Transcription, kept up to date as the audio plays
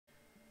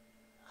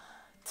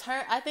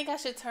I think I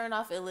should turn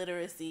off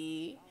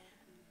illiteracy.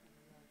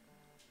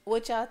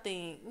 What y'all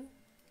think?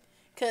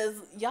 Cause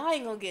y'all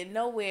ain't gonna get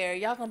nowhere.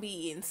 Y'all gonna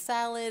be eating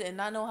salad and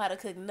not know how to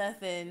cook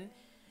nothing.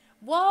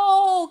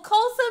 Whoa,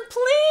 Colson,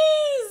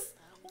 please!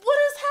 What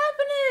is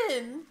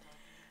happening?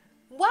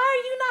 Why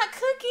are you not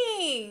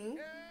cooking?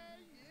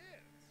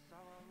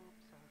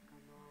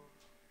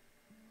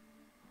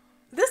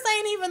 This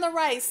ain't even the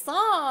right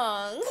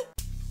song.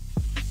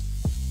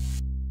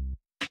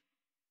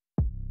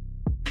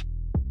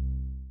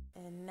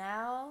 And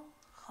now,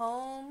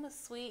 home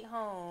sweet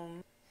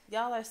home.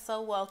 Y'all are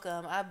so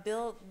welcome. I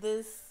built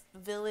this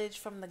village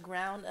from the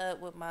ground up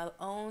with my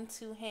own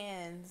 2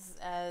 hands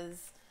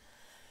as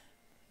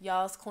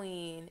y'all's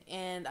queen,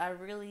 and I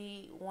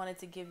really wanted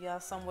to give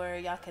y'all somewhere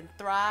y'all can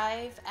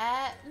thrive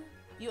at.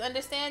 You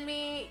understand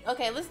me?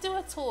 Okay, let's do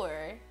a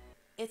tour.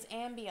 It's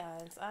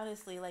ambiance,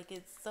 honestly, like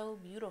it's so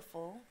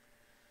beautiful.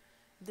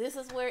 This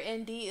is where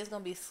ND is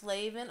gonna be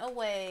slaving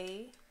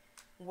away,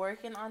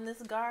 working on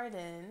this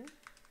garden.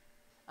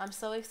 I'm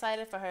so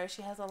excited for her.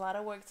 She has a lot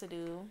of work to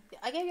do.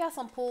 I gave y'all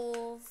some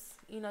pools,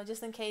 you know,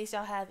 just in case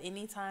y'all have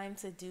any time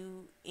to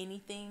do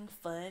anything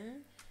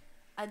fun.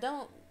 I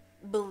don't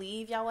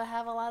believe y'all will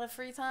have a lot of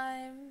free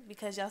time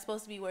because y'all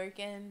supposed to be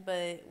working,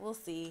 but we'll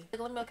see.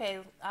 Okay,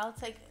 I'll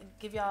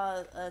give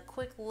y'all a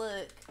quick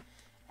look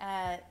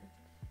at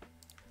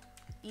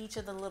each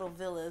of the little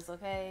villas,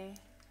 okay?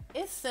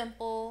 It's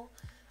simple.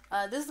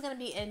 This is gonna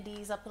be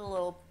ND's. I put a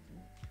little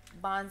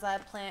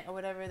bonsai plant or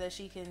whatever that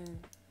she can,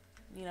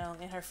 you know,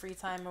 in her free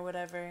time or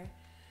whatever,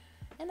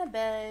 and a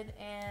bed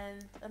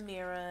and a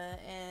mirror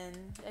and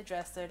a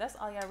dresser. That's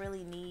all y'all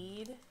really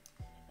need.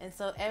 And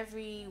so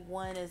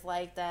everyone is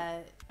like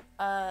that.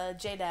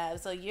 JDab,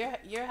 so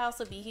your house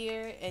will be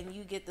here, and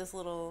you get this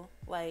little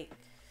like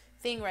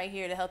thing right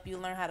here to help you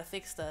learn how to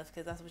fix stuff,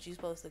 because that's what you're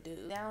supposed to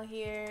do. Down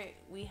here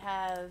we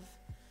have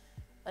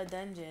a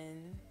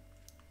dungeon.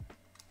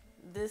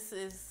 This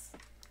is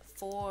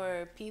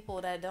for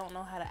people that don't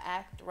know how to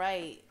act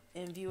right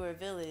in Viewer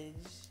Village.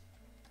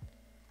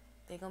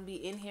 They're gonna be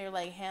in here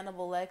like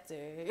Hannibal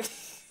Lecter.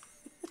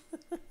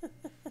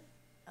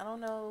 I don't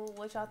know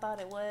what y'all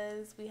thought it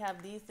was. We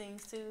have these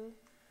things too.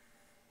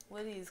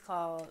 What are these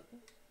called?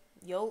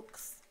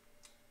 Yolks.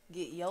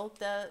 Get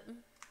yolked up.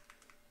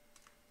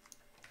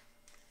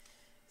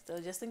 So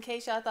just in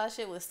case y'all thought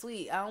shit was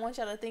sweet, I don't want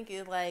y'all to think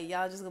it's like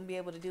y'all just gonna be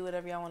able to do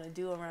whatever y'all want to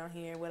do around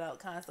here without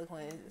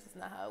consequence. It's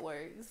not how it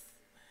works.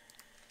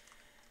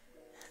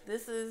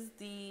 This is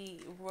the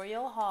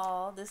Royal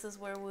Hall. This is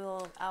where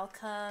I'll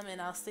come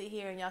and I'll sit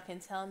here and y'all can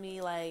tell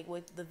me like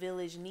what the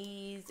village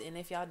needs, and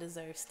if y'all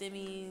deserve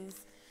stimmies.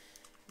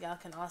 Y'all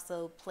can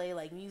also play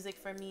like music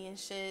for me and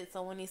shit.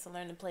 Someone needs to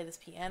learn to play this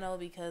piano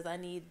because I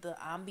need the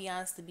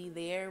ambiance to be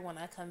there when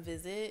I come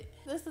visit.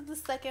 This is the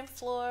 2nd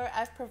floor.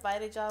 I've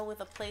provided y'all with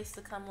a place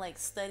to come like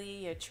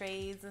study your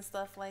trades and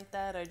stuff like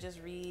that, or just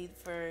read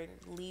for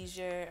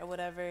leisure or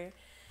whatever.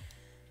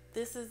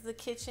 This is the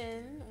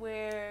kitchen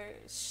where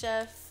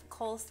Chef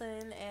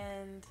Colson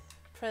and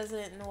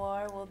President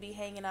Noir will be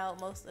hanging out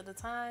most of the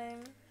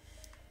time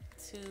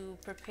to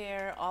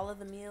prepare all of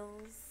the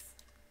meals.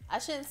 I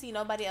shouldn't see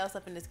nobody else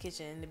up in this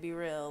kitchen, to be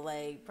real.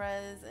 Like,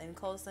 Prez and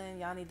Colson,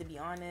 y'all need to be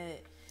on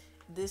it.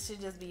 This should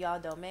just be y'all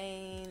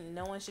domain.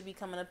 No one should be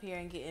coming up here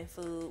and getting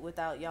food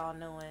without y'all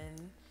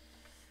knowing.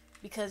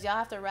 Because y'all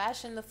have to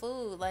ration the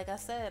food. Like I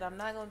said, I'm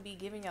not going to be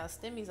giving y'all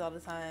stimmies all the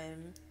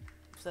time.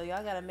 So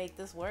y'all got to make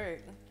this work.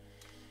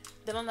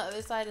 Then on the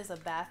other side is a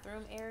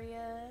bathroom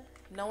area.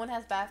 No one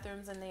has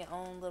bathrooms in their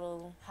own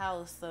little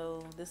house,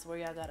 so this is where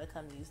y'all gotta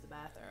come use the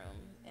bathroom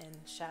and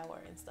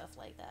shower and stuff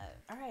like that.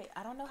 Alright,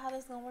 I don't know how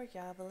this is gonna work,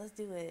 y'all, but let's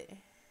do it.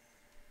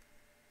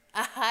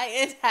 A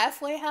high-end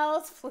halfway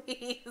house,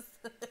 please.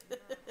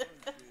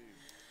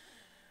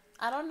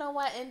 I don't know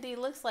why Indy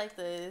looks like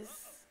this.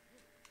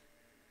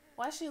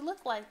 Why she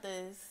look like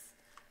this?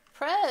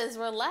 Prez,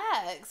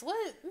 relax.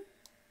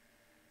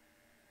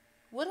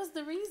 What is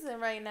the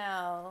reason right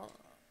now?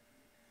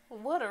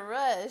 What a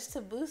rush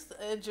to boost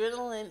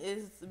adrenaline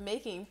is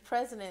making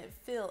President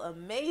feel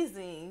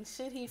amazing.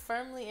 Should he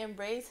firmly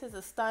embrace his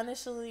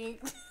astonishingly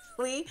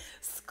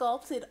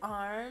sculpted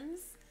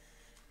arms?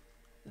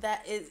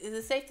 That is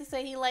it safe to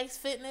say he likes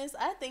fitness?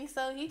 I think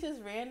so. He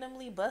just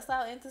randomly busts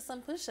out into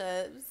some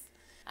push-ups.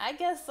 I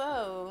guess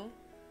so.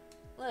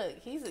 Look,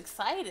 he's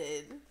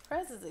excited.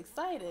 Prez is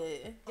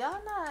excited. Y'all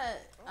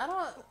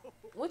not,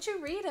 what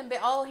you reading?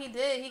 Oh, he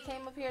did. He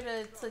came up here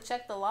to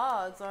check the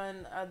logs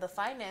on the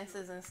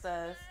finances and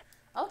stuff.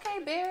 Okay,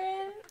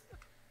 Baron.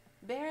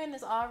 Baron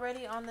is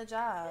already on the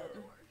job.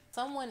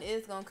 Someone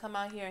is going to come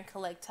out here and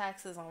collect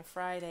taxes on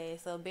Friday.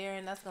 So,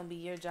 Baron, that's going to be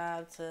your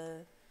job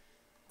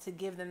to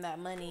give them that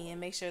money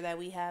and make sure that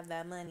we have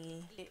that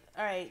money.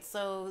 Alright,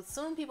 so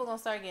soon people going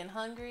to start getting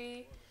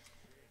hungry.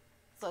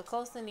 So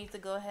Colson needs to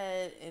go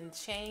ahead and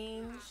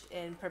change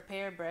and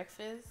prepare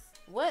breakfast.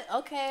 What?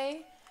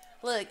 Okay.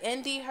 Look,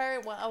 ND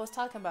heard what I was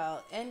talking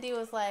about. ND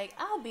was like,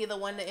 I'll be the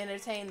one to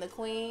entertain the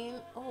queen.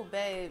 Oh,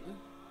 babe.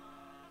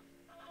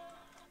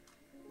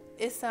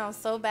 It sounds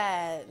so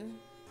bad.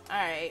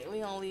 Alright,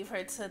 we gonna leave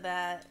her to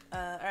that.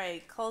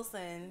 Alright,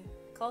 Colson,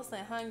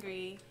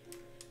 hungry.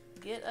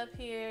 Get up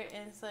here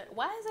and say,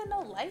 why is there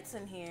no lights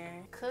in here?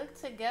 Cook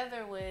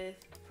together with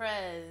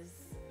Prez.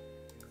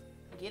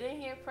 Get in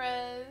here,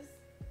 Prez.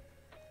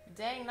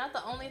 Dang, not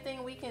the only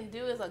thing we can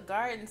do is a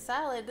garden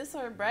salad. This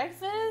her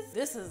breakfast?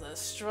 This is a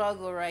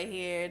struggle right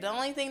here. The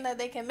only thing that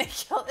they can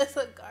make y'all is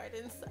a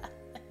garden salad.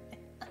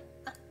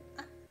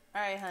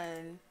 Alright,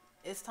 hun.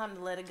 It's time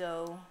to let it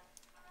go.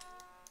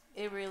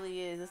 It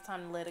really is. It's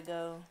time to let it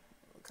go.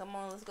 Come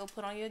on, let's go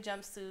put on your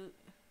jumpsuit.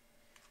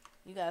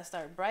 You gotta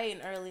start bright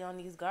and early on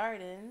these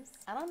gardens.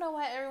 I don't know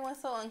why everyone's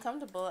so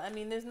uncomfortable. I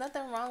mean, there's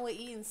nothing wrong with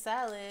eating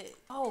salad.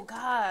 Oh,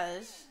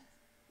 gosh.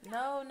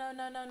 No, no,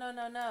 no, no, no,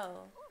 no, no.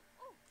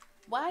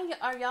 Why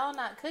are y'all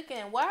not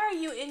cooking? Why are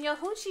you in your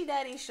hoochie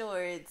daddy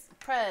shorts,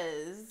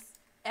 Prez?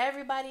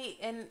 Everybody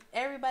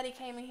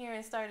came in here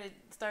and started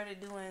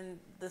doing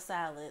the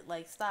salad.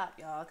 Like, stop,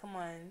 y'all. Come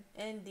on.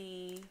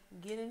 ND,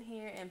 get in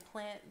here and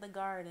plant the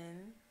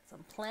garden.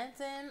 Some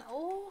planting.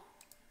 Oh,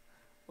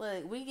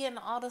 look, we getting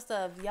all the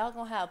stuff. Y'all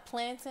gonna have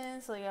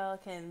planting so y'all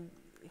can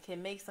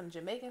make some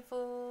Jamaican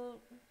food.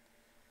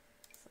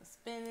 Some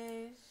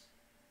spinach.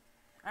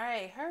 All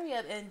right, hurry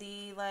up,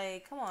 ND.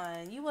 Like, come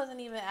on. You wasn't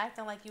even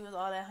acting like you was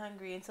all that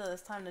hungry until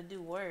it's time to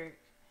do work.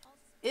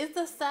 Is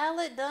the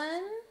salad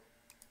done?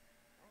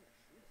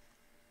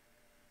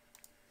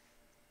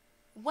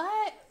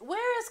 What?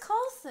 Where is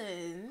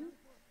Colson?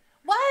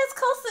 Why is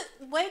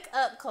Colson? Wake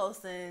up,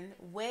 Colson.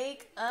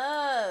 Wake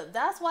up.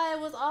 That's why it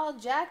was all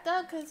jacked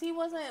up, because he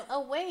wasn't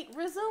awake.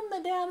 Resume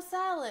the damn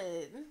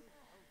salad.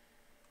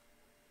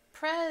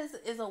 Prez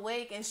is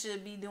awake and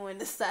should be doing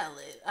the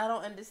salad. I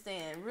don't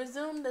understand.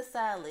 Resume the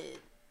salad.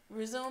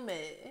 Resume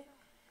it.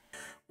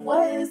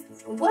 What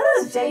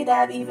is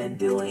J-Dab even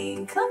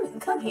doing?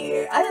 Come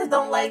here. I just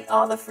don't like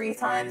all the free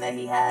time that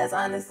he has,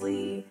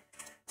 honestly.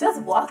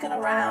 Just walking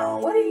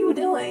around. What are you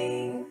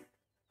doing?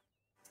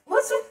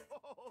 What's your...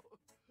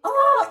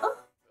 Oh,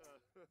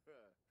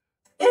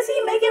 is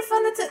he making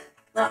fun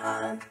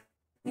of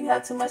You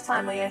have too much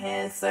time on your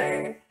hands,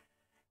 sir.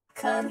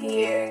 Come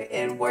here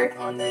and work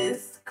on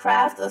this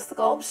craft of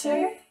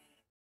sculpture.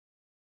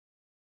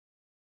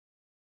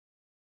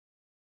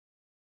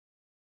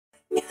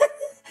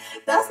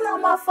 That's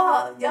not my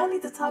fault. Y'all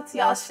need to talk to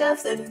y'all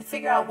chefs and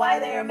figure out why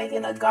they are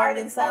making a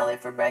garden salad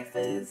for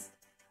breakfast.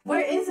 Where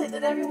is it?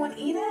 Did everyone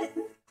eat it?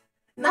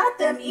 Not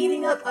them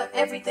eating up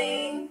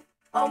everything.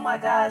 Oh my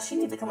gosh, you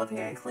need to come up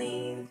here and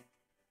clean.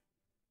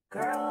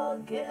 Girl,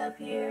 get up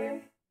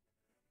here.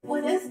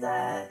 What is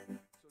that?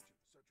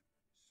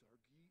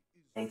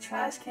 A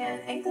trash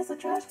can? Ain't this a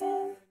trash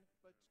can?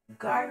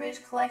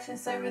 Garbage collection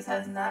service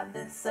has not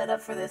been set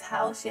up for this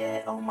house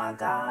yet. Oh my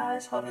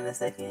gosh. Hold on a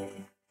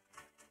second.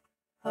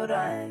 Hold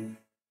on.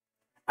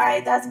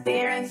 Alright, that's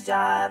Baron's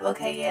job.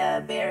 Okay, yeah,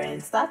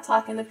 Baron. Stop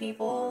talking to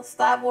people.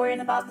 Stop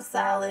worrying about the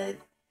salad.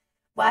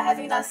 Why have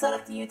you not set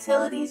up the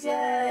utilities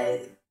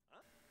yet?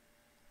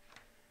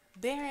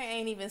 Baron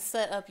ain't even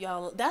set up,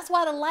 y'all. That's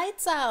why the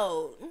lights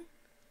out.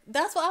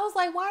 That's why I was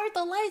like, why aren't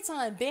the lights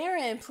on?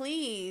 Baron,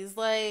 please.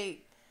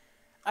 Like,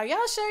 are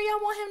y'all sure y'all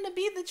want him to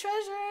be the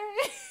treasurer?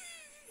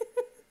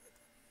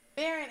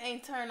 Baron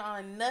ain't turned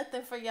on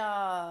nothing for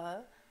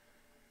y'all.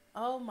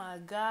 Oh my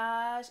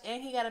gosh.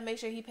 And he gotta make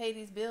sure he pay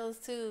these bills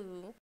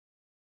too.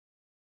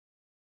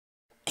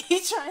 He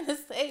trying to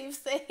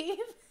save.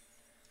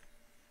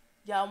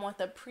 Y'all want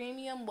the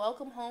premium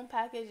welcome home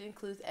package.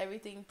 Includes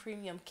everything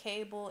premium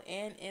cable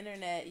and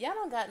internet. Y'all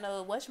don't got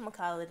no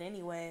whatchamacallit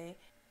anyway.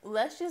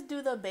 Let's just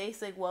do the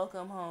basic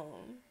welcome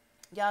home.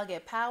 Y'all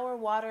get power,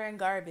 water, and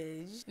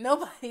garbage.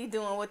 Nobody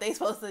doing what they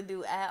supposed to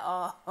do at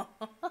all.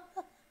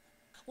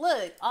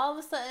 Look, all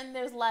of a sudden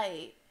there's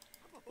light.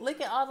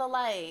 Look at all the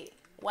light.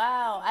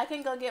 Wow, I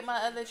can go get my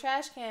other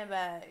trash can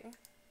back.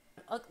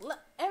 Look,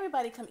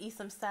 everybody come eat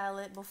some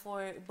salad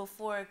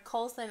before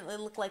Colson. It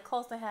looked like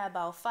Colson had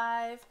about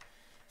five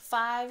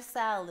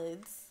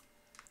salads.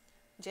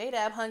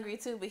 J-Dab hungry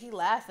too, but he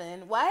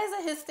laughing. Why is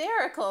it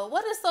hysterical?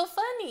 What is so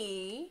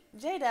funny?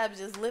 J-Dab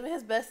just living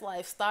his best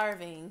life,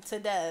 starving to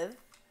death.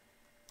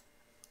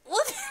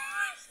 Look,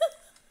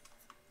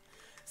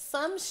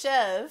 some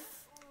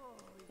chef.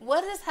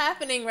 What is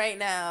happening right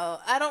now?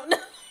 I don't know.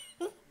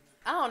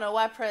 I don't know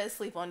why Prez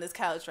sleep on this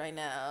couch right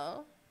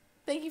now.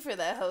 Thank you for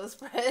that, host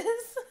Prez.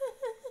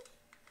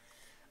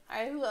 All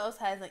right, who else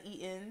hasn't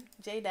eaten?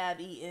 J-Dab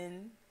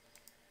eaten.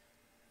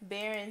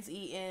 Baron's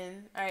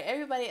eaten. All right,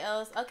 everybody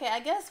else. Okay, I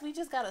guess we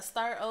just gotta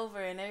start over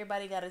and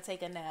everybody gotta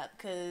take a nap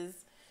because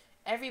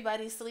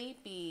everybody's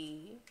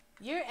sleepy.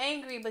 You're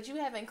angry, but you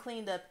haven't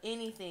cleaned up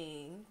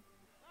anything.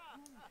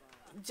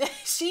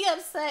 She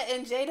upset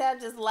and J-Dab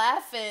just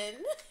laughing.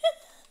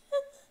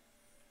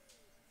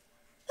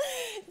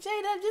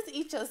 J-Dab, just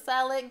eat your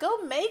salad.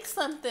 Go make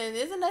something.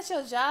 Isn't that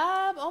your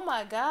job? Oh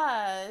my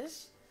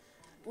gosh.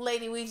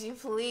 Lady Ouija,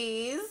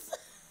 please.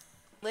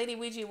 Lady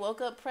Ouija woke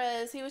up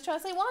Prez. He was trying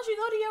to say, why don't you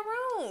go to your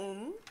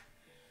room?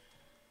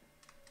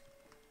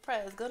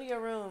 Prez, go to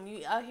your room.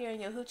 You out here in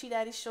your hoochie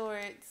daddy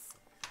shorts,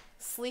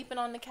 sleeping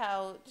on the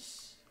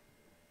couch.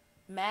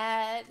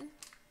 Mad.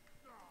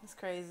 It's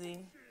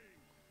crazy.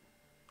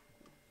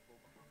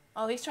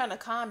 Oh, he's trying to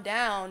calm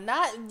down.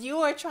 Not you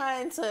are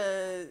trying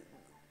to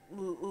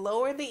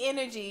lower the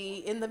energy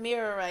in the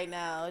mirror right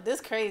now.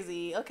 This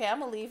crazy. Okay, I'm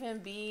gonna leave him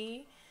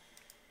be.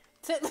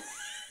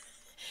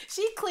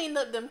 She cleaned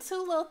up them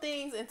two little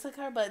things and took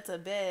her butt to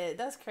bed.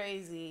 That's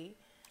crazy.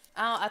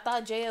 I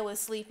thought Jaya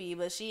was sleepy,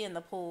 but she in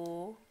the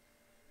pool.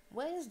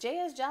 What is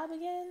Jaya's job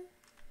again?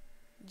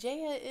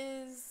 Jaya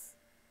is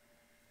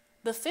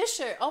the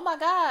fisher. Oh my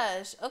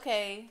gosh.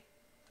 Okay.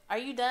 Are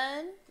you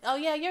done? Oh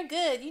yeah, you're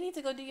good. You need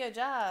to go do your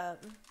job.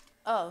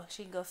 Oh,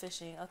 she can go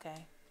fishing.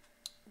 Okay.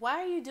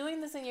 Why are you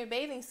doing this in your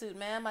bathing suit,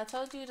 ma'am? I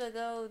told you to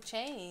go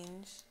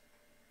change.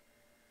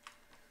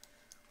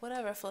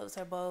 Whatever floats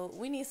her boat.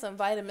 We need some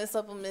vitamin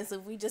supplements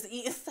if we just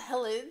eat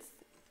salads.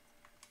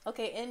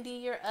 Okay, Indy,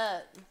 you're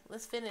up.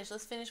 Let's finish.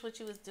 Let's finish what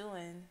you was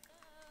doing.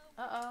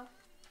 Uh-oh.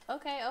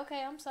 Okay,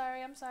 okay. I'm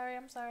sorry. I'm sorry.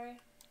 I'm sorry.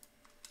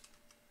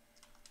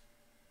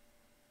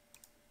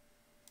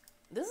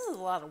 This is a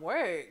lot of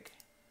work.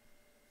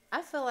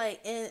 I feel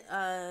like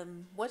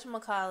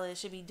whatchamacallit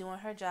should be doing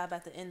her job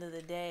at the end of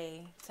the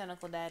day.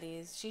 Tentacle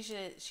daddies.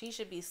 She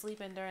should be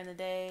sleeping during the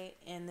day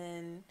and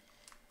then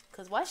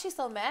cause why is she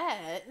so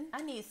mad?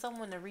 I need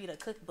someone to read a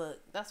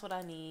cookbook. That's what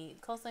I need.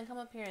 Colson, come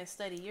up here and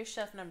study. You're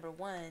chef number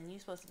 1. You're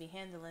supposed to be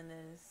handling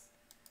this.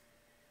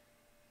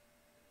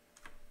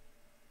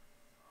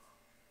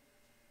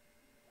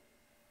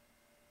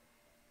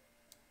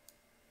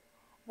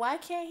 Why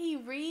can't he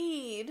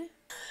read?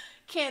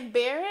 Can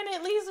Baron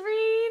at least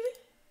read?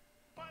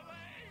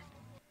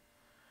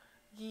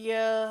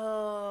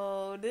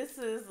 Yo, this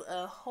is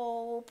a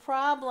whole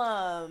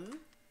problem.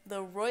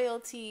 The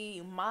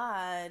royalty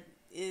mod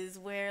is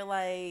where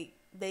like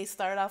they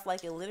start off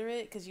like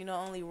illiterate because you know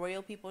only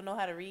royal people know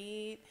how to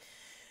read.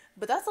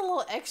 But that's a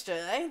little extra.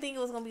 I didn't think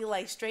it was gonna be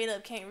like straight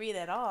up can't read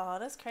at all.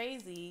 That's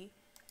crazy.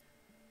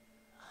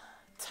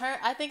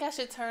 I think I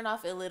should turn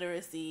off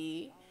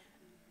illiteracy.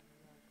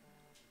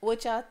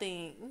 What y'all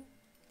think?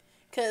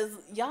 Cause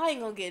y'all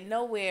ain't gonna get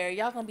nowhere.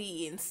 Y'all gonna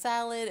be eating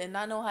salad and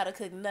not know how to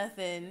cook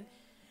nothing.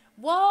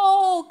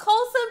 Whoa,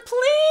 Colson,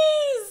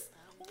 please!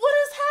 What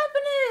is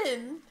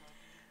happening?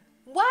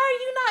 Why are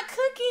you not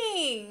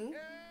cooking?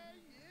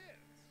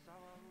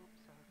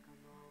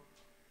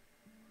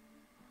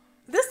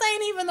 This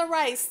ain't even the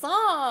right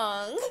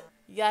song.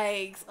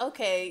 Yikes.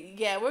 Okay,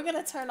 yeah, we're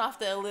gonna turn off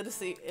the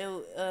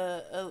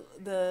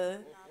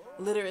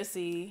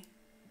literacy.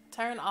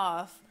 Turn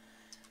off.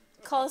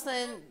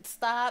 Colson,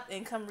 stop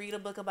and come read a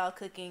book about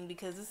cooking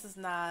because this is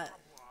not...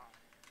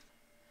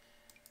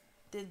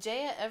 Did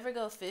Jaya ever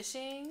go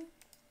fishing?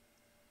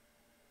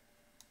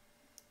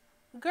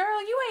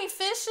 Girl, you ain't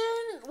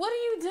fishing. What are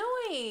you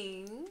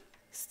doing?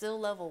 Still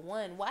level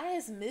 1. Why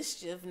is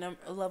mischief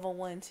level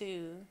 1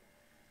 too?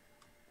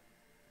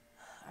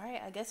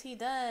 Alright, I guess he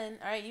done.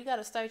 Alright, you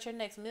gotta start your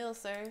next meal,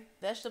 sir.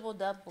 Vegetable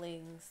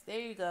dumplings. There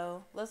you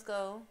go. Let's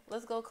go.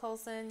 Let's go,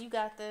 Colson. You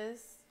got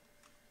this.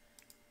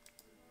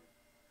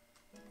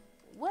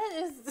 What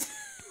is...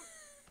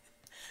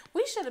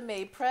 We should have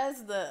made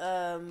Prez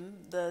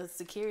the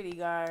security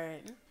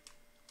guard.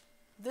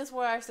 This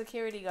where our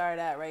security guard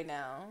at right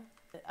now.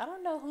 I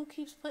don't know who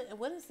keeps putting...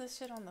 What is this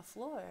shit on the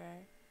floor?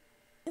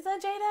 Is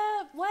that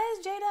J-Dub? Why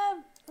is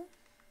J-Dub...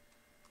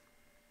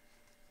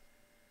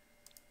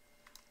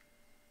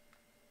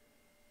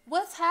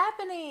 What's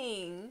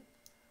happening?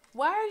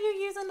 Why are you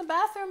using the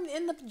bathroom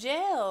in the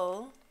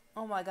jail?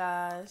 Oh my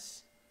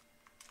gosh.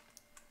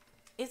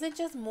 Is it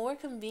just more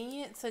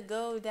convenient to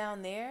go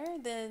down there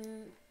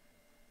than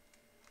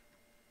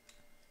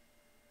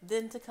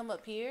to come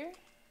up here?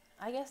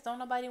 I guess don't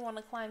nobody want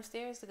to climb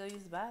stairs to go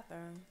use the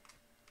bathroom.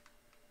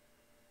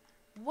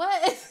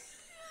 What?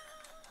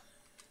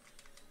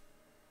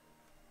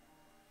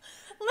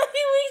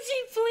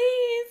 Luigi,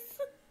 please.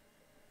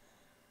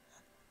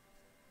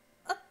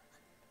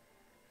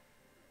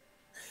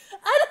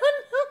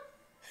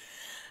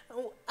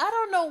 I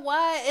don't know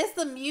why. It's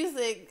the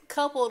music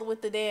coupled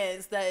with the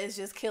dance that is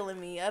just killing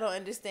me. I don't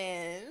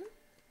understand.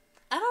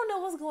 I don't know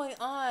what's going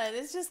on.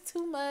 It's just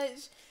too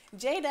much.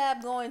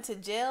 J-Dab going to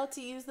jail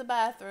to use the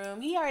bathroom.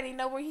 He already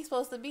know where he's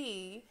supposed to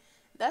be.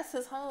 That's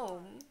his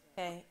home.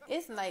 Okay,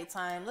 it's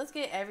nighttime. Let's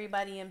get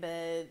everybody in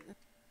bed.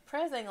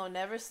 Prez ain't gonna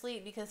never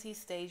sleep because he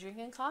stay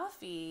drinking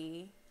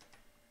coffee.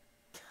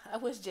 I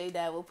wish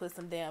J-Dab would put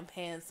some damn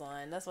pants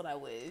on. That's what I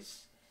wish.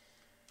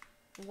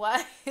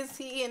 Why is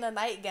he in a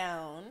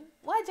nightgown?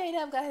 Why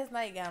J-Dab got his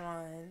nightgown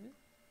on?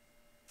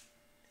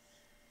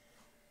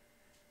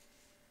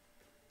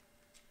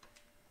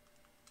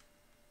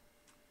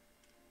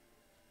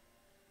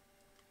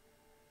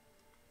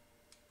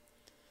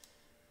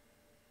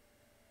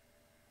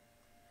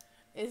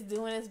 It's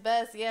doing its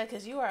best, yeah,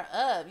 because you are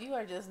up. You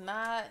are just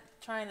not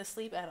trying to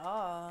sleep at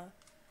all.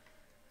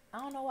 I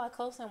don't know why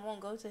Colson won't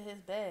go to his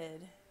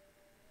bed.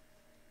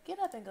 Get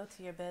up and go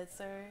to your bed,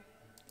 sir.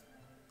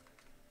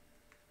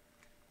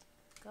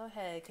 Go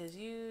ahead, because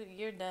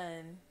you're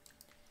done.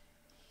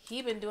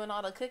 He been doing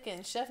all the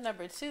cooking. Chef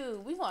number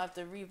 2, we gonna have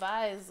to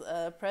revise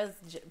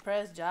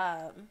Prez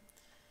job.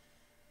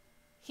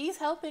 He's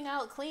helping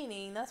out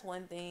cleaning. That's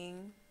one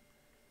thing.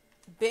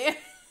 Bear.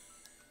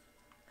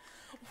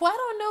 Why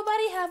don't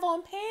nobody have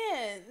on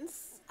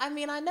pants? I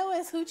mean, I know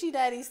it's Hoochie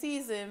Daddy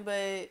season,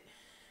 but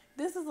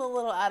this is a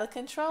little out of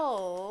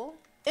control.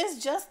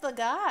 It's just the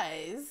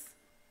guys.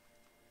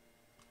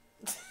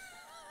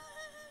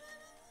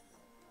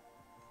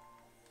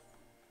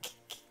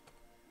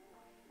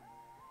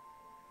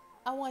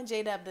 I want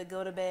J-Dab to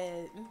go to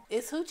bed.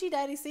 It's Hoochie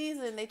Daddy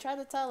season. They tried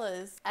to tell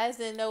us. I just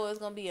didn't know it was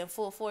going to be in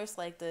full force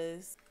like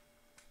this.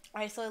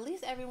 Alright, so at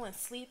least everyone's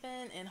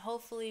sleeping, and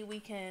hopefully we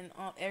can,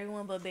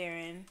 everyone but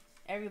Baron.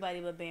 Everybody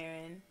but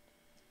Baron.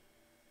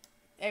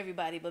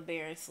 Everybody but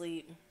Baron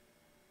sleep.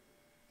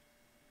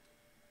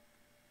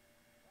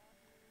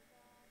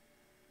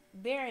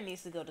 Baron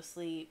needs to go to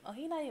sleep. Oh,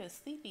 he's not even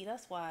sleepy,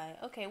 that's why.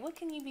 Okay, what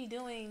can you be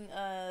doing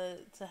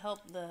to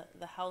help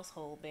the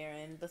household,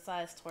 Baron,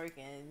 besides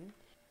twerking?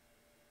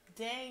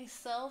 Dang,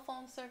 cell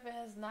phone server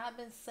has not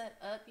been set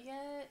up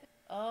yet?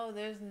 Oh,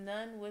 there's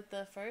none with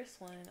the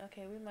first one.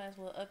 Okay, we might as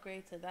well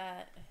upgrade to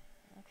that.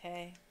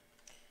 Okay.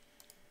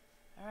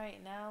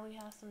 Alright, now we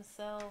have some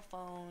cell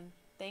phone.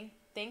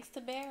 Thanks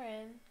to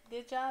Baron.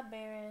 Good job,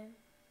 Baron.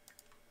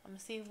 I'm gonna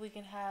see if we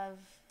can have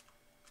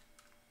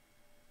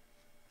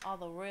all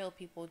the royal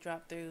people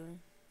drop through.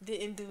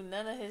 Didn't do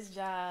none of his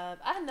job.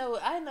 I know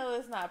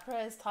it's not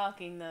Prez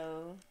talking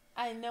though.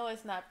 I know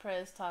it's not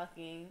Prez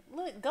talking.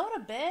 Look, go to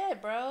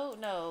bed, bro.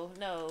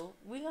 No.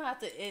 We gonna have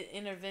to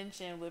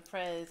intervention with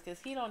Prez because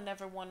he don't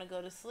never want to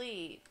go to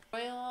sleep.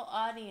 Royal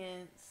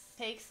audience,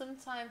 take some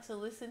time to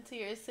listen to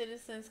your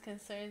citizens'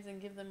 concerns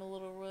and give them a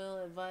little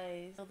royal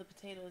advice. The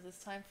potatoes,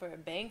 it's time for a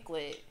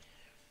banquet.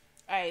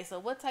 Alright, so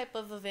what type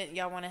of event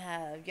y'all want to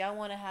have? Y'all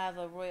want to have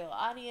a royal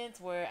audience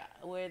where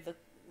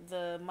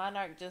the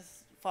monarch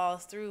just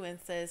falls through and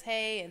says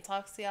hey and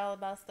talks to y'all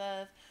about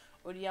stuff?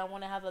 Or do y'all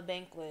want to have a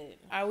banquet?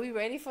 Are we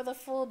ready for the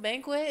full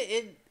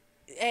banquet?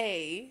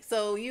 Hey,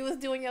 so you was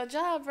doing your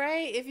job,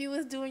 right? If you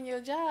was doing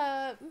your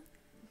job,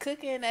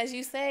 cooking as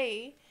you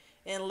say,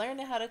 and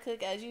learning how to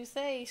cook as you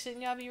say,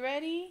 shouldn't y'all be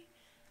ready?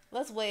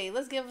 Let's wait.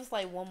 Let's give us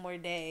like one more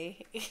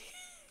day.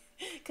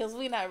 Because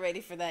we not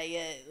ready for that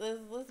yet.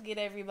 Let's get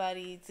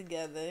everybody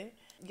together.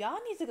 Y'all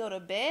need to go to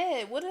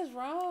bed. What is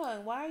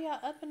wrong? Why are y'all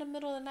up in the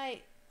middle of the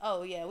night?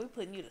 Oh, yeah, we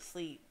putting you to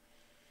sleep.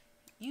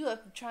 You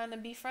up trying to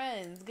be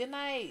friends. Good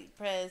night,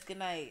 Prez. Good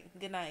night.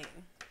 Good night.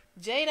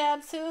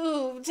 J-Dab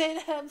too.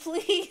 J-Dab,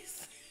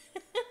 please.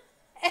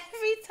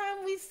 Every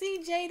time we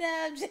see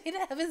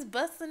J-Dab is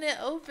busting it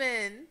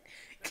open.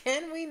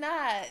 Can we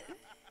not?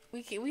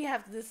 We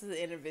have, this is an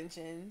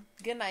intervention.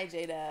 Good night,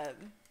 J-Dab.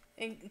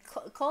 And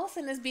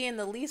Coulson is being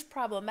the least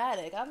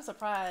problematic. I'm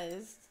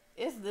surprised.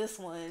 It's this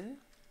one.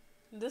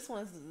 This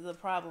one's the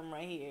problem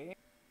right here.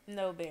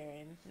 No,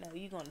 Baron. No,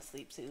 you going to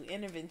sleep too.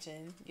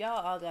 Intervention.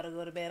 Y'all all gotta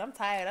go to bed. I'm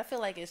tired. I feel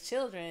like it's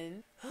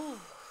children.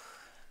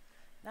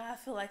 Now I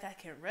feel like I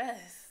can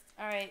rest.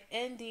 Alright,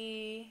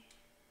 ND.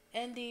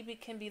 ND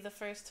can be the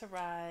first to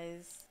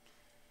rise.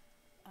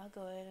 I'll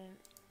go ahead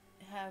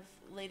and have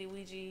Lady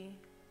Ouija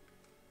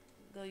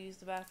go use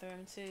the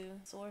bathroom too.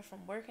 Sore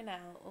from working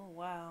out. Oh,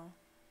 wow.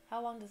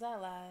 How long does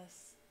that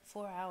last?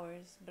 4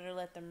 hours. Better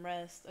let them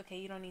rest. Okay,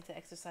 you don't need to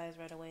exercise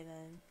right away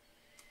then.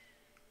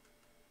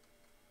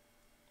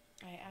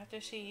 Alright, after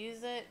she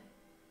uses it,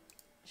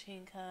 she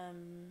can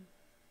come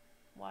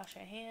wash her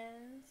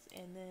hands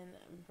and then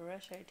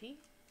brush her teeth.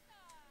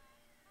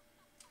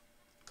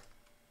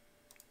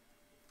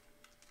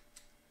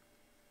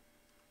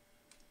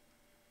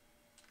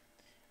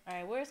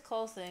 Alright, where's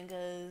Coulson?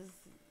 Because,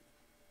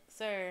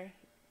 sir,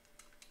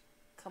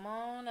 come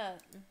on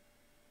up.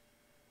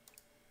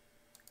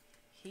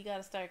 He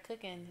gotta start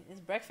cooking. It's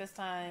breakfast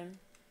time.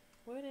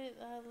 Where did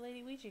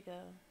Lady Ouija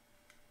go?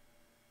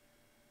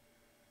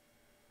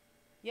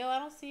 Yo, I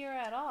don't see her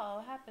at all.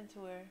 What happened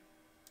to her?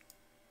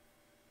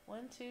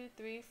 1, 2,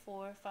 3,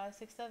 4, 5,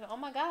 6, 7. Oh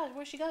my gosh,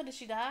 where'd she go? Did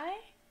she die?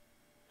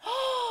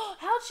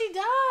 How'd she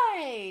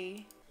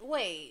die?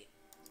 Wait.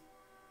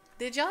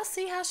 Did y'all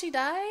see how she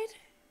died?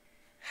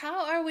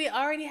 How are we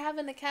already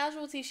having a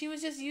casualty? She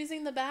was just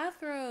using the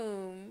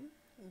bathroom.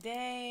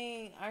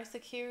 Dang, our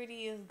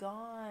security is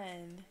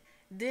gone.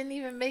 Didn't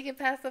even make it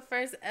past the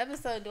first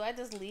episode. Do I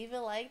just leave it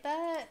like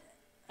that?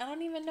 I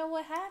don't even know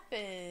what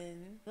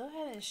happened. Go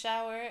ahead and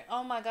shower.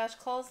 Oh my gosh,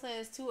 Coulson,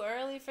 it's too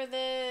early for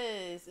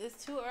this.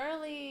 It's too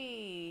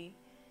early.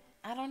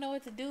 I don't know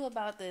what to do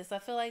about this. I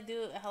feel like,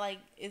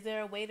 is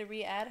there a way to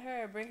re-add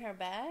her or bring her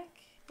back?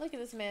 Look at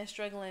this man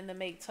struggling to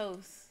make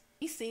toast.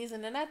 He's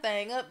seasoning that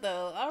thing up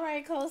though. All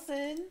right,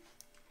 Coulson.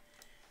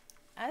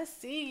 I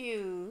see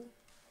you.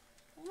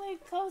 I'm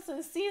like,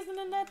 Coulson,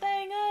 seasoning that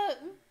thing up.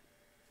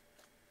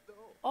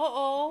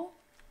 Uh-oh.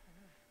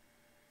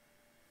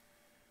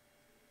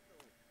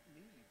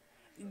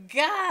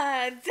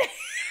 God.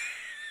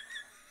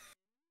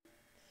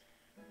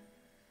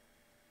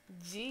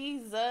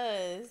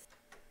 Jesus.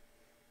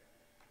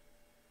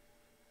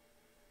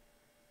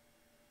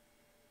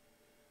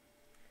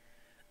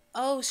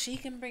 Oh, she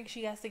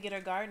has to get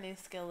her gardening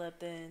skill up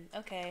then.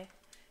 Okay.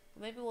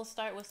 Maybe we'll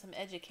start with some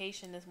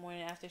education this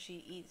morning after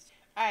she eats.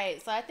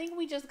 Alright, so I think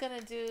we are just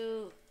gonna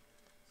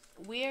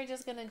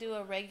do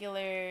a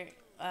regular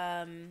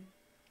um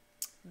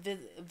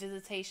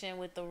visitation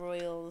with the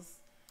royals.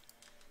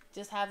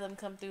 Just have them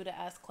come through to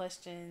ask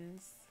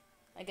questions.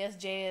 I guess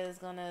Jaya is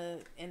gonna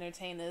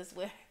entertain us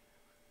with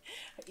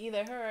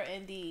either her or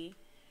ND.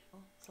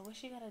 So what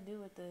she gotta do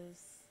with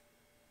this?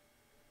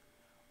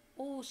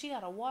 Oh, she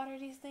gotta water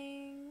these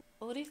things.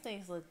 Oh, these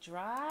things look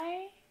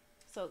dry.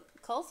 So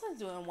Colson's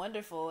doing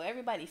wonderful.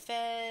 Everybody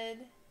fed.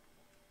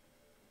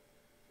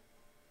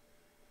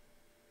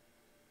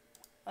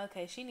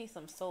 Okay, she needs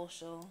some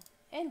social.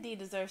 ND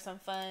deserves some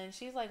fun.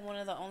 She's like one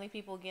of the only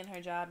people getting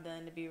her job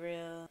done, to be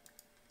real.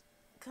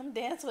 Come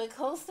dance with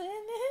Colson.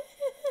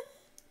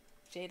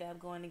 J-Dub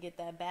going to get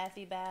that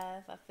bathy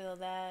bath. I feel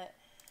that.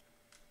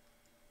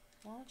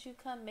 Why don't you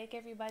come make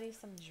everybody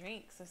some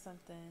drinks or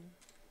something?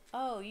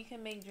 Oh, you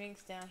can make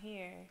drinks down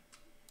here.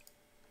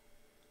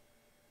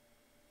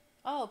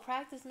 Oh,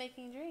 practice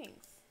making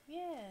drinks.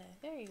 Yeah,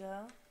 there you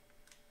go.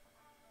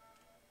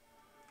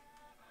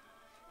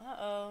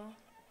 Uh-oh.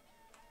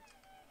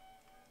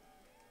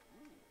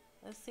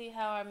 Let's see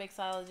how our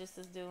mixologist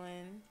is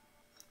doing.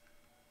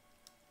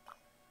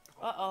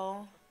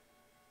 Uh-oh.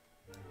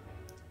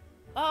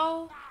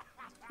 Uh-oh.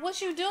 What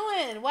you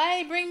doing?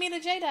 Why bring me to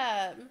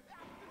J-Dub?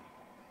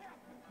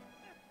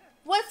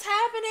 What's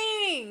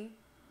happening?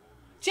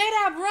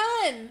 J-Dub,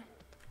 run!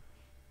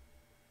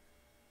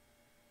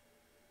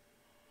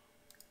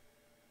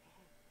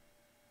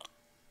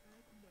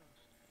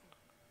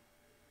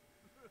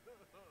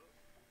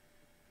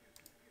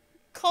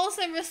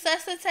 Colson,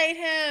 resuscitate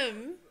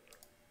him.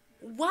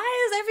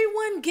 Why is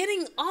everyone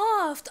getting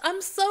off?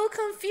 I'm so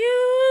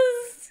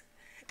confused.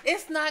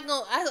 It's not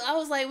gonna... I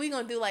was like, we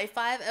gonna do like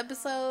 5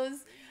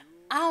 episodes.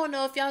 I don't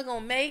know if y'all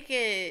gonna make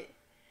it.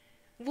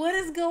 What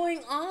is going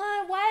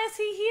on? Why is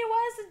he here?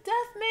 Why is the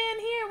Death Man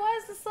here? Why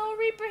is the Soul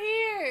Reaper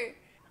here?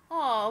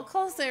 Oh,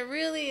 Colson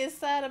really is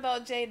sad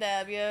about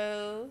J-Dab,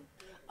 yo.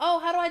 Oh,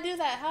 how do I do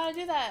that? How do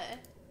I do that?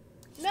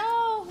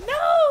 No!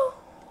 No!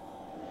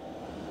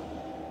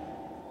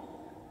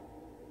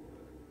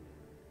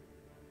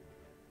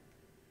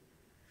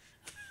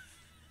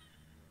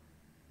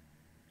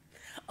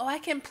 Oh, I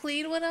can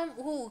plead with him?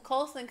 Ooh,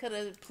 Colson could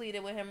have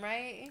pleaded with him,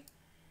 right?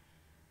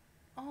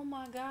 Oh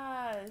my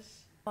gosh.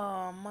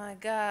 Oh my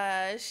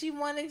gosh. She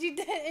wanted you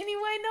dead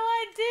anyway. No,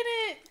 I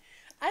didn't.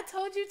 I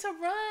told you to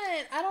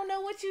run. I don't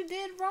know what you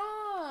did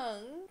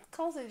wrong.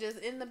 Colson just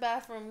in the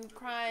bathroom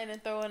crying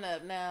and throwing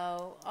up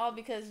now. All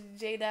because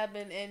J-Dab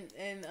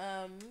and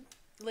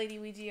Lady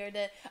Ouija are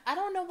dead. I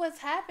don't know what's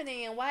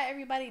happening and why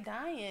everybody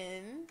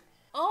dying.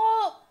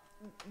 Oh,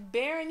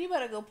 Baron, you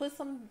better go put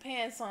some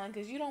pants on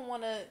because you don't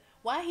want to...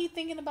 Why he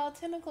thinking about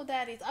tentacle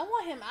daddies? I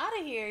want him out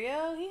of here,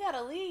 yo. He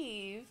gotta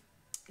leave.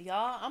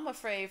 Y'all, I'm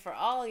afraid for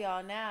all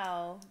y'all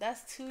now.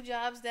 That's 2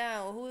 jobs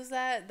down. Who was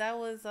that? That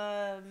was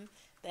the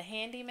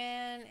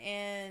handyman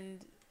and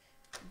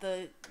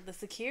the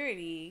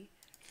security.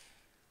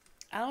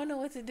 I don't know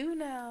what to do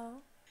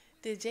now.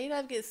 Did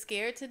J-Dub get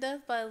scared to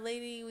death by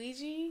Lady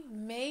Ouija?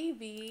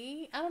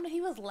 Maybe. I don't know. He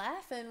was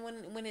laughing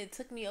when it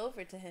took me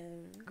over to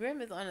him.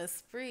 Grim is on a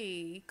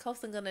spree.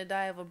 Colson gonna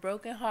die of a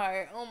broken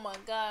heart. Oh my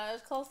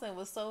gosh. Colson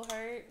was so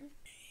hurt.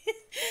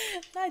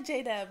 Not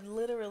J-Dab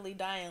literally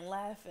dying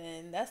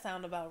laughing. That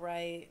sound about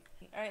right.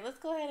 Alright, let's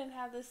go ahead and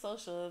have this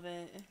social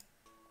event.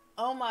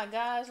 Oh my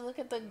gosh, look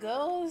at the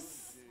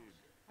ghosts.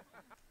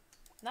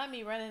 Not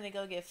me running to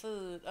go get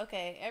food.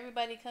 Okay,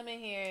 everybody come in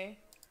here.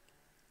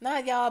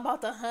 Not y'all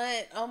about to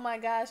hunt. Oh my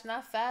gosh,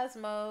 not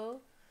Phasmo.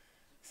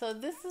 So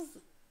this is...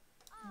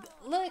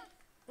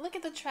 Look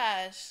at the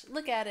trash.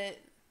 Look at it.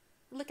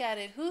 Look at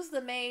it. Who's the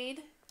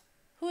maid?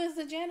 Who is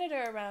the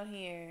janitor around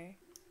here?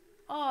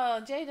 Oh,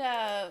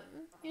 J-Dub,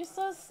 you're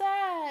so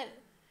sad.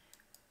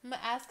 I'm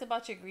gonna ask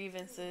about your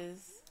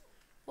grievances.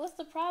 What's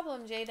the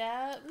problem,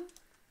 J-Dub?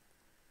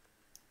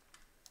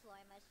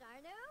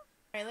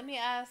 Alright, let me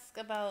ask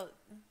about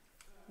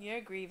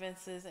your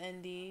grievances,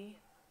 ND.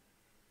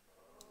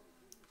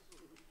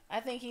 I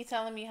think he's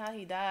telling me how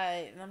he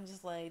died, and I'm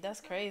just like, that's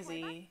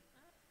crazy.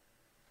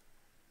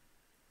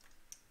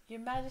 Your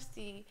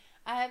Majesty,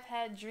 I have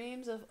had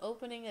dreams of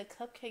opening a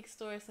cupcake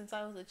store since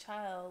I was a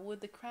child.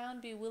 Would the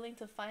crown be willing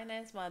to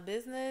finance my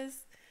business?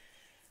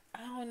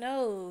 I don't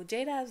know.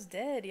 J-Dab's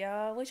dead,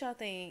 y'all. What y'all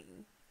think?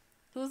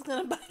 Who's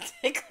gonna buy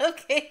 10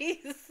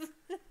 cupcakes?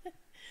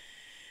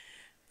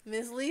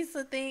 Miss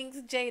Lisa thinks,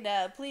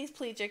 J-Dab, please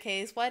plead your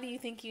case. Why do you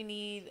think you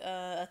need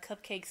a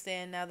cupcake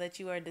stand now that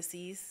you are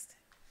deceased?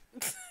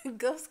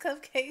 Ghost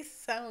cupcakes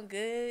sound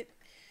good.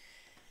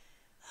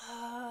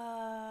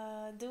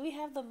 Do we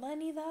have the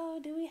money though?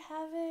 Do we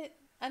have it?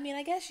 I mean,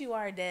 I guess you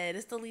are dead.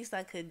 It's the least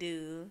I could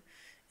do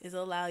is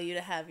allow you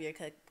to have your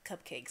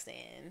cupcake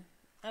stand.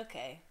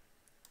 Okay.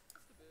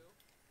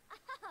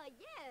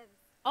 Yes.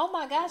 Oh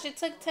my gosh, it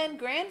took 10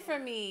 grand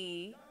from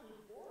me.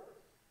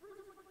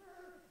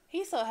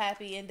 He's so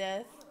happy in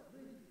death.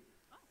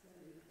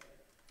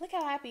 Look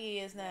how happy he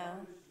is now.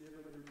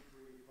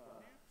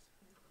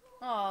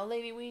 Oh,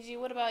 Lady Ouija,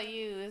 what about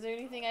you? Is there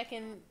anything I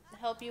can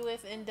help you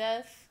with in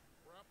death?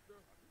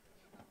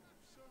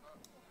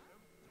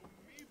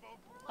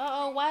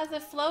 Uh-oh, why is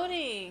it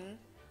floating?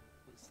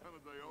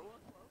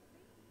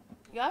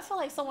 Yo, I feel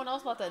like someone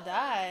else about to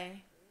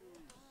die.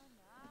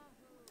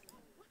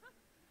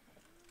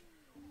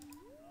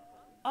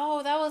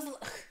 Oh, that was...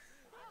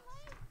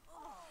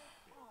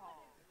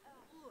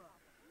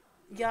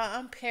 Y'all,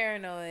 I'm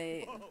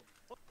paranoid.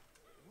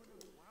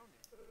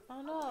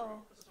 Oh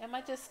no. Am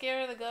I just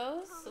scared of the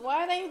ghosts?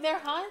 Why are they're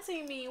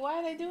haunting me? Why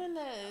are they doing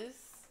this?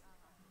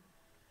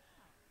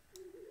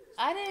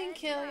 I didn't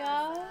kill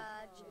y'all.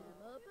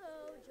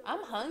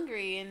 I'm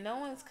hungry and no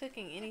one's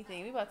cooking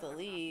anything. We about to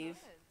leave.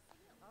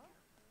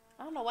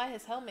 I don't know why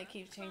his helmet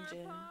keeps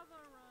changing.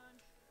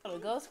 Oh, the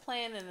ghost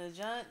playing in the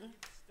junk.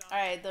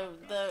 Alright,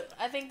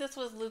 I think this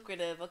was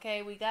lucrative,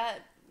 okay? We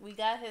got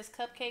his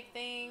cupcake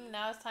thing.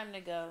 Now it's time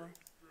to go.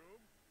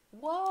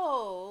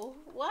 Whoa!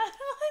 What was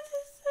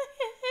this?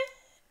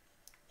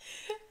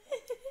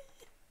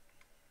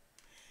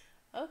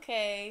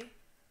 Okay.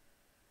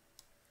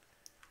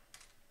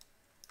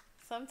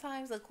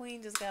 Sometimes the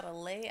queen just gotta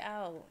lay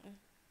out.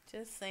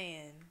 Just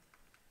saying.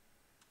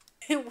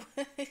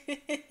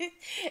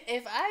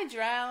 If I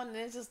drown,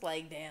 it's just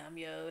like, damn,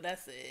 yo,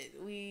 that's it.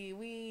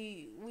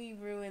 We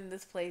ruined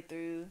this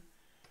playthrough.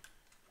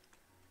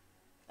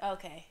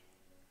 Okay.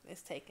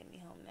 It's taking me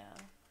home now.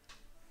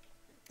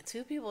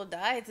 2 people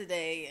died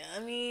today.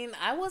 I mean,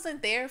 I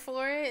wasn't there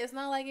for it. It's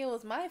not like it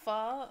was my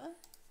fault.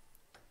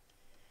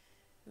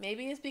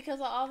 Maybe it's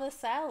because of all the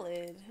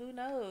salad. Who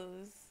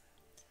knows?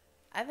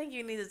 I think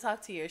you need to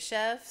talk to your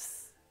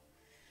chefs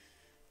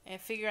and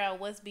figure out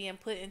what's being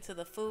put into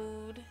the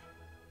food.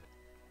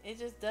 It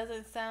just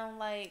doesn't sound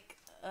like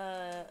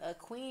a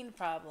queen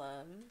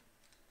problem.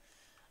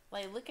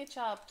 Like, look at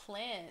y'all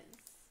plants.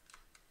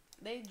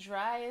 They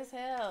dry as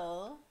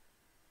hell.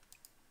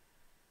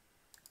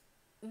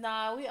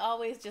 Nah, we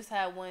always just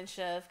had one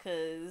chef,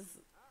 cause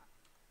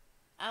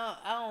I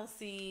don't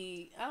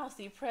see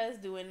Prez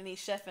doing any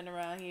chefing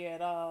around here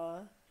at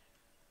all.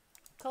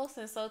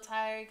 Colson's so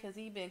tired because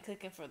he been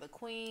cooking for the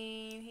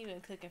queen. He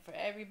been cooking for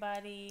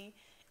everybody,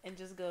 and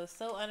just goes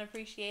so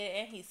unappreciated.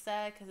 And he's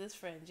sad because his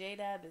friend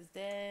J-Dab is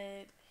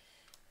dead.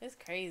 It's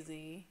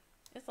crazy.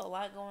 It's a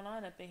lot going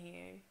on up in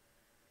here.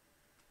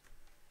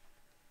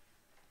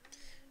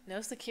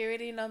 No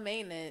security, no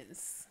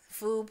maintenance.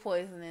 Food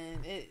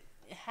poisoning. It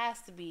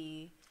has to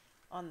be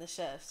on the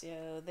chefs,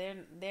 yo.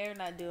 They're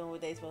not doing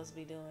what they supposed to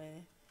be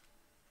doing.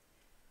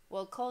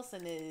 Well,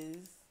 Colson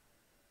is.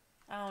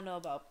 I don't know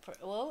about.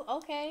 Well,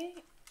 okay.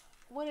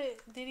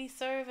 Did he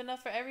serve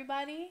enough for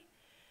everybody?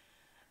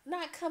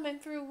 Not coming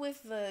through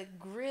with the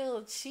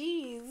grilled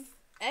cheese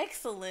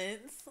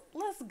excellence.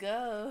 Let's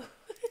go.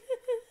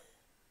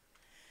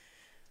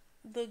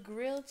 The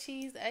grilled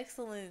cheese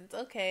excellence.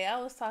 Okay, I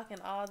was talking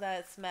all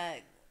that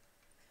smack.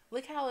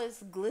 Look how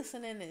it's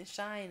glistening and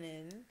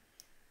shining.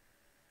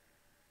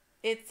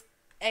 It's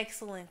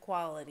excellent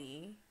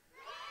quality.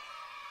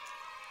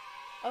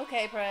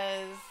 Okay,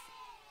 Prez.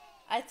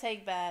 I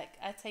take back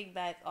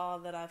all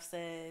that I've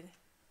said.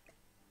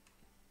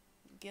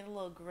 Get a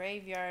little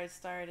graveyard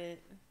started.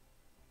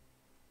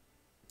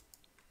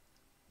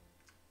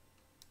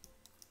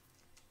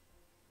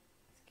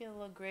 Let's get a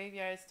little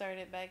graveyard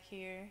started back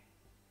here.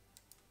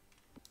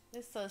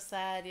 It's so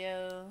sad,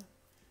 yo.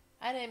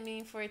 I didn't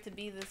mean for it to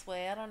be this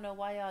way. I don't know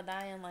why y'all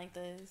dying like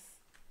this.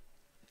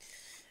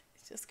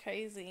 It's just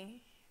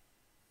crazy.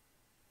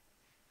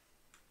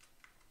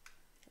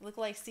 Look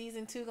like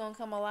season 2 gonna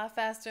come a lot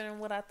faster than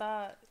what I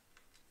thought.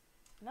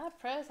 Not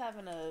Prez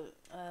having a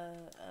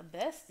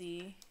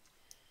bestie.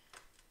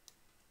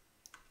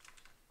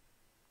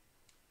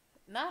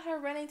 Not her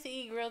running to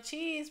eat grilled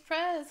cheese.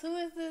 Prez, who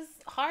is this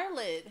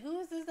harlot? Who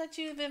is this that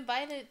you've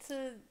invited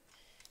to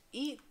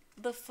eat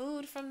the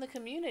food from the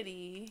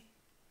community?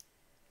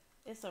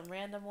 It's a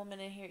random woman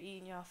in here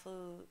eating y'all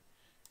food.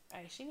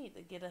 Alright, she need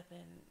to get up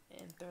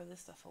and throw this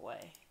stuff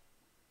away.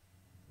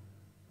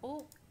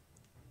 Oh,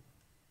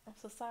 I'm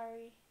so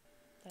sorry.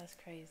 That's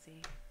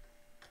crazy.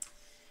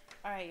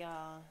 Alright,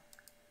 y'all.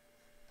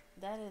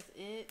 That is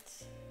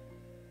it.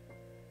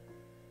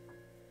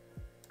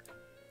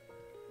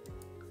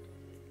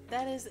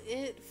 That is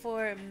it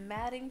for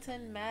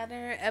Maddington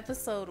Manor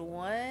episode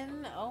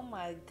 1. Oh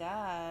my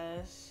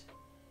gosh.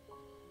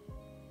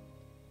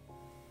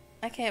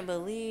 I can't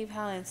believe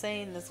how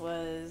insane this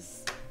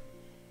was.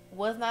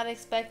 Was not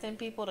expecting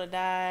people to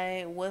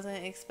die.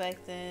 Wasn't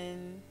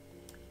expecting...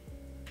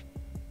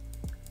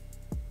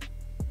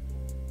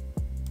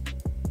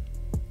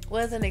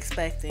 Wasn't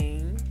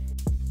expecting.